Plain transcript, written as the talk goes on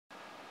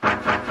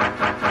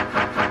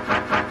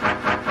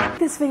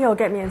this video will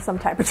get me in some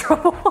type of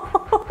trouble.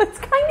 It's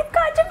kind of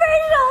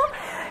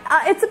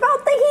controversial. It's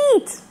about the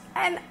Heat.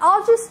 And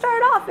I'll just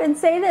start off and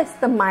say this.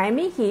 The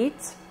Miami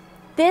Heat,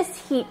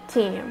 this Heat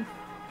team,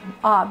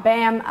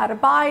 Bam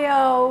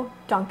Adebayo,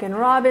 Duncan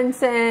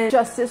Robinson,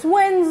 Justice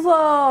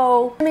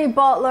Winslow, Jimmy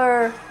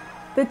Butler,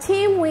 the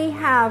team we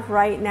have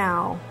right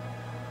now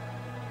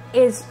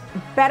is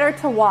better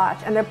to watch,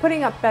 and they're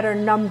putting up better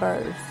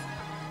numbers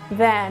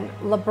than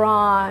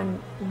LeBron,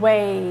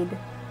 Wade,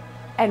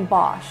 and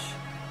Bosh.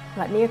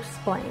 Let me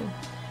explain.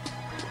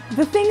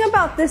 The thing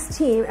about this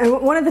team,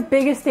 and one of the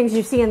biggest things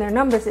you see in their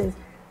numbers, is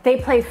they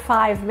play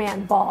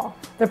five-man ball.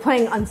 They're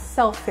playing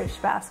unselfish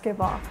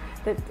basketball.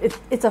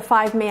 It's a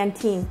five-man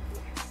team.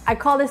 I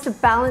call this a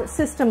balanced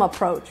system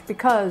approach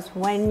because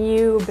when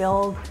you're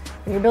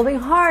building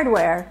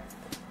hardware,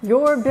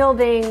 you're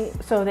building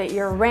so that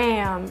your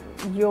RAM,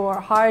 your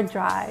hard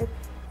drive,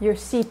 your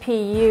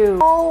CPU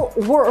all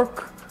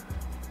work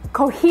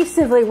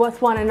cohesively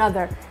with one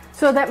another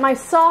so that my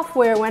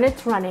software, when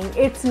it's running,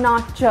 it's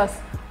not just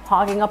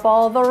hogging up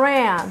all the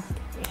RAM,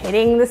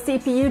 hitting the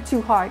CPU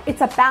too hard.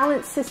 It's a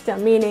balanced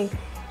system, meaning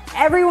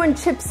everyone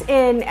chips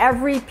in,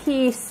 every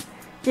piece,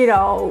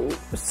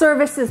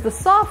 services the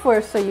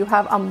software, so you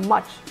have a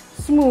much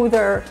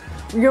smoother,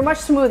 you're much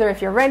smoother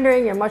if you're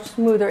rendering, you're much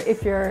smoother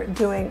if you're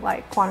doing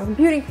like quantum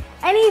computing,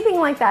 anything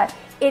like that.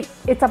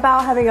 It's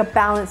about having a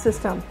balanced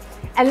system.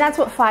 And that's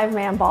what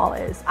five-man ball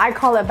is. I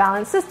call it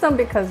balanced system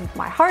because of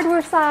my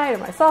hardware side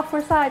and my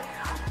software side,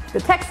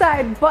 the tech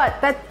side,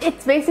 but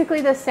it's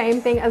basically the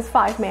same thing as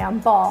five-man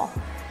ball.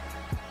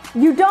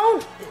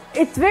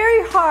 It's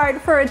very hard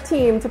for a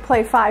team to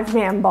play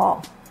five-man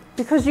ball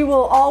because you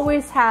will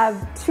always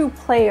have two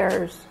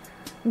players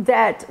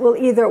that will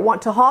either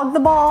want to hog the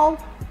ball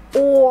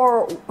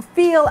or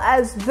feel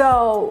as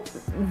though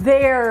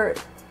they're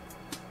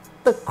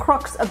the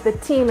crux of the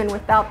team, and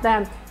without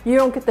them, you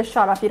don't get the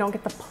shot off, you don't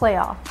get the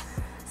playoff.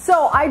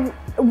 So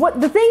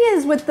the thing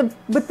is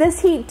with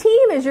this Heat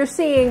team is you're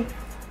seeing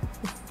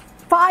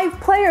five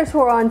players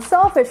who are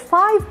unselfish,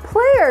 five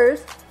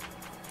players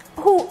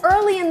who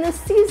early in this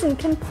season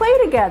can play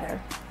together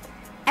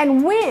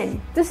and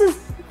win. This is,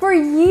 for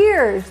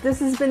years, this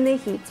has been the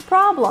Heat's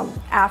problem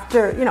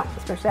after,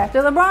 especially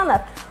after LeBron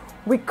left.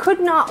 We could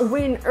not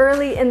win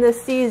early in the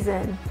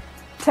season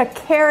to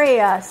carry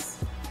us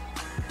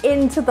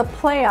into the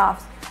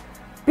playoffs,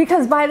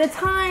 because by the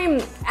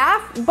time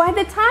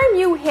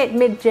you hit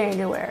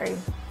mid-January,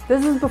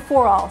 this is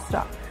before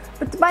All-Star,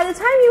 but by the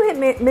time you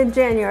hit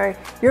mid-January,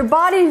 your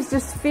body's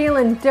just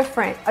feeling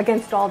different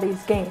against all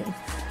these games.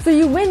 So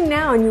you win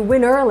now and you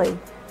win early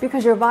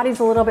because your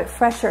body's a little bit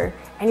fresher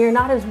and you're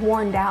not as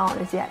worn down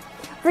as yet.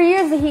 For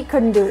years, the Heat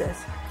couldn't do this.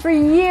 For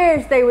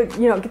years, they would,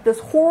 get this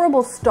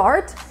horrible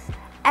start,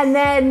 and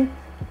then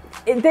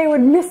they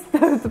would miss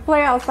the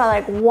playoffs by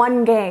like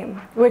one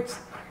game, which,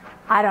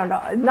 I don't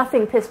know,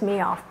 nothing pissed me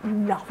off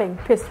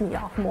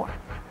more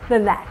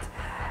than that.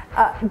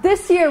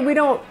 This year, we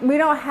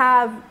don't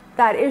have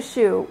that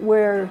issue.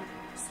 We're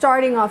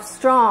starting off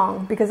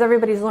strong because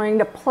everybody's learning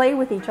to play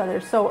with each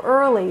other so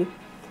early,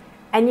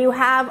 and you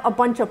have a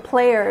bunch of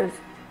players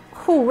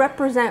who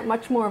represent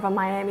much more of a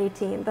Miami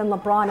team than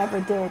LeBron ever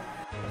did.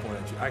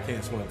 I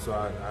can't swim, so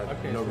I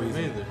can't no swim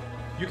reason. either.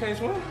 You can't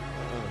swim?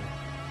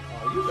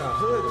 Oh, you got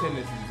hood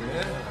tendencies,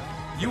 man.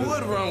 You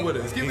would run with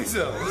us. Give me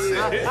some. You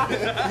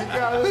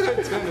got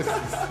hood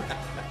tendencies.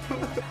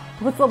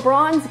 With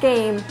LeBron's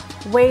game,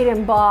 Wade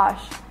and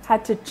Bosh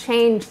had to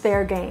change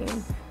their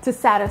game to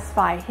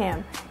satisfy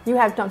him. You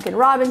have Duncan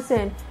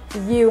Robinson,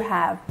 you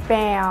have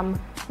Bam,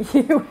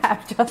 you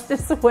have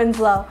Justice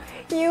Winslow,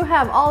 you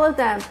have all of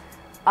them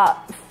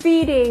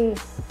feeding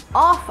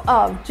off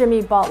of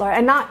Jimmy Butler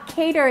and not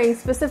catering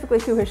specifically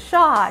to his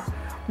shot,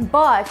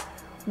 but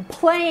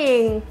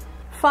playing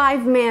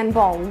five-man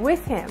ball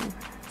with him.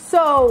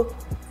 So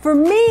for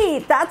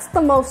me, that's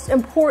the most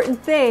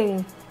important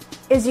thing,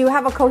 is you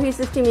have a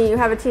cohesive team and you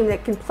have a team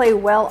that can play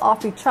well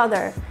off each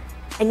other,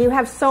 and you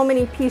have so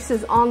many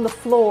pieces on the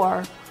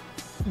floor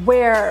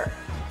where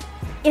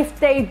if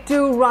they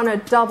do run a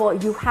double,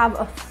 you have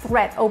a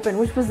threat open,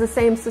 which was the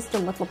same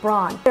system with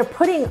LeBron. They're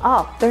putting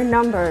up their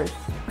numbers.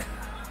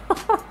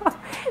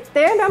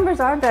 Their numbers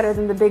are better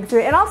than the big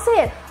three. And I'll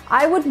say it,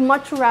 I would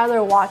much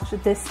rather watch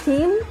this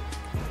team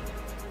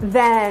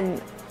than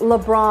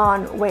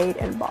LeBron, Wade,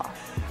 and Bosh.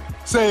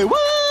 Say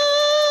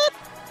what?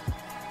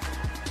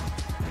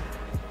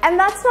 And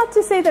that's not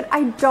to say that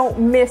I don't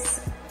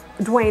miss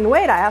Dwayne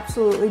Wade. I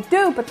absolutely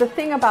do. But the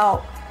thing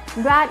about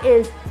that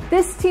is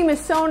this team is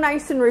so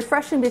nice and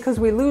refreshing because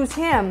we lose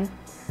him.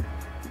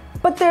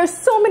 But there's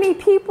so many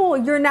people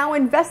you're now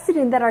invested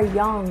in that are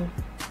young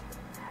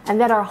and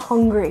that are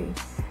hungry.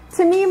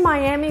 To me,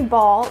 Miami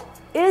ball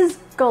is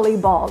gully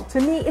ball.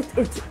 To me,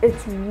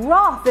 it's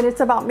rough, and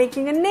it's about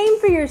making a name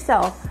for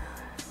yourself.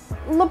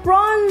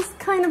 LeBron's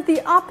kind of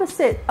the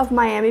opposite of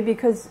Miami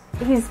because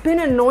he's been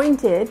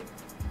anointed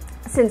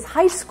since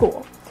high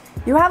school.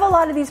 You have a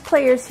lot of these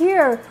players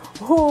here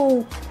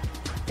who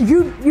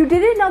you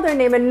didn't know their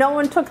name and no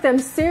one took them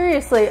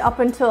seriously up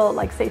until,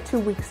 like, say 2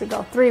 weeks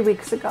ago, 3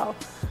 weeks ago.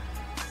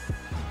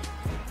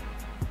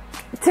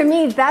 To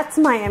me, that's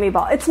Miami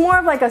ball. It's more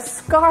of like a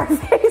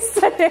Scarface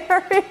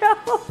scenario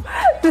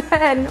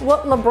than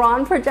what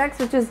LeBron projects,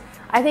 which is,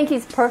 I think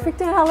he's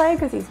perfect in LA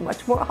because he's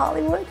much more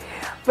Hollywood.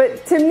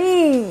 But to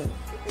me,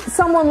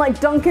 someone like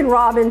Duncan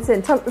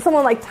Robinson,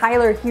 someone like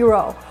Tyler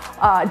Hero,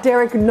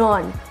 Derek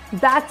Nunn,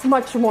 that's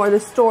much more the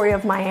story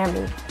of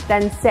Miami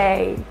than,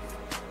 say,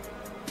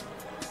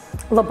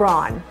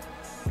 LeBron.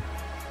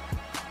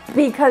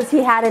 Because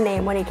he had a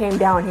name when he came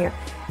down here.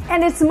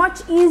 And it's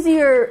much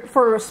easier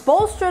for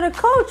Spoelstra to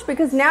coach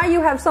because now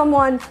you have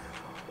someone,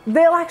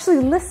 they'll actually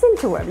listen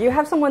to him. You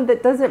have someone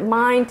that doesn't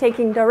mind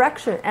taking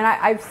direction. And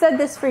I've said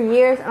this for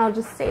years, and I'll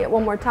just say it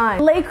one more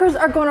time. Lakers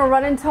are going to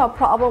run into a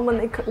problem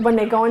when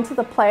they go into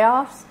the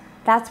playoffs.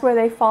 That's where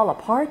they fall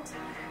apart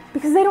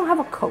because they don't have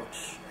a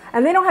coach.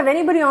 And they don't have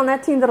anybody on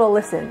that team that'll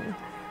listen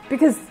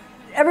because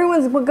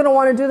everyone's going to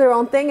want to do their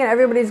own thing and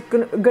everybody's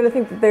going to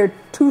think that they're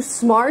too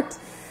smart,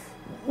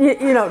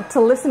 you know, to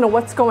listen to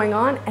what's going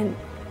on. And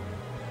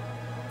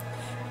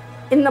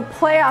in the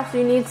playoffs,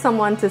 you need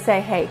someone to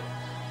say, hey,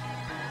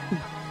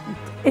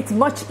 it's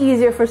much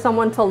easier for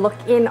someone to look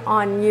in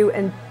on you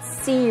and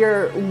see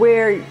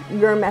where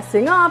you're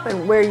messing up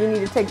and where you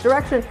need to take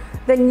direction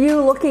than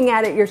you looking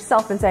at it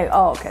yourself and saying,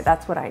 oh, okay,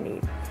 that's what I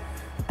need.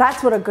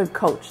 That's what a good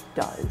coach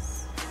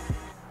does.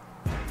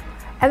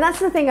 And that's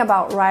the thing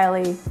about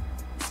Riley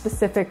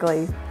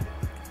specifically.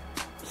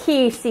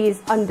 He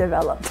sees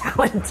undeveloped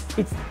talent.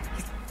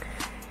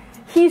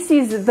 He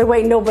sees it the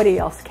way nobody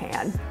else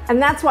can.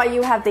 And that's why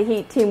you have the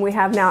Heat team we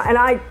have now. And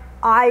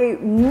I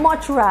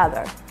much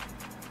rather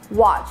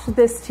watch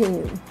this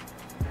team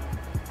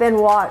than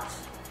watch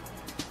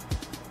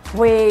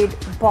Wade,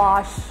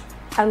 Bosh,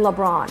 and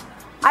LeBron.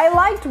 I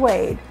liked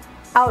Wade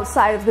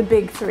outside of the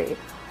big three.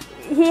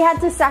 He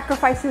had to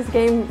sacrifice his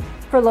game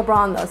for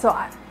LeBron, though. So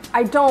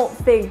I don't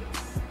think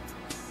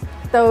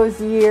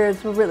those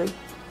years were really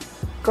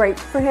great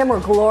for him or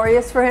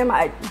glorious for him.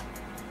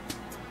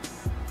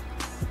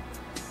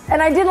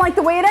 And I didn't like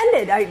the way it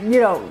ended.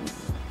 You know,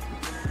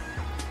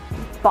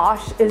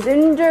 Bosh is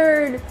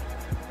injured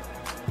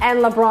and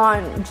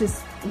LeBron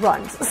just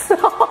runs. So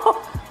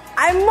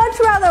I'd much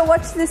rather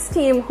watch this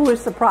team who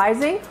is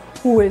surprising,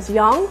 who is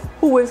young,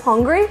 who is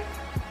hungry,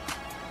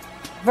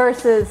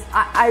 versus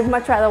I'd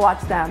much rather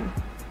watch them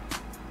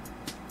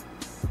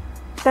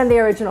than the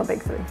original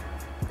big three.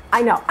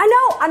 I know.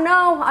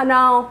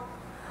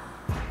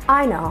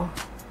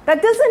 That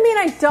doesn't mean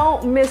I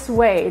don't miss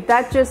Wade.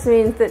 That just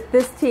means that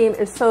this team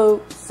is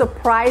so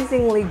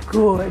surprisingly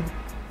good.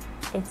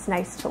 It's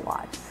nice to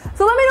watch.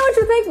 So let me know what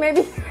you think.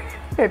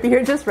 Maybe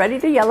you're just ready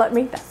to yell at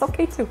me. That's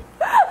okay too.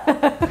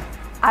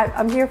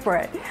 I'm here for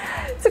it.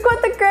 To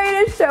quote the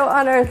greatest show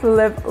on earth,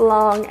 live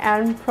long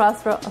and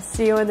prosper. I'll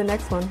see you in the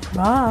next one.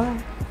 Bye.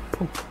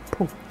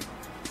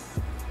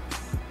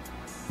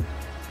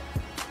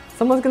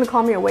 Someone's gonna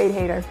call me a Wade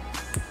hater.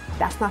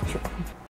 That's not true.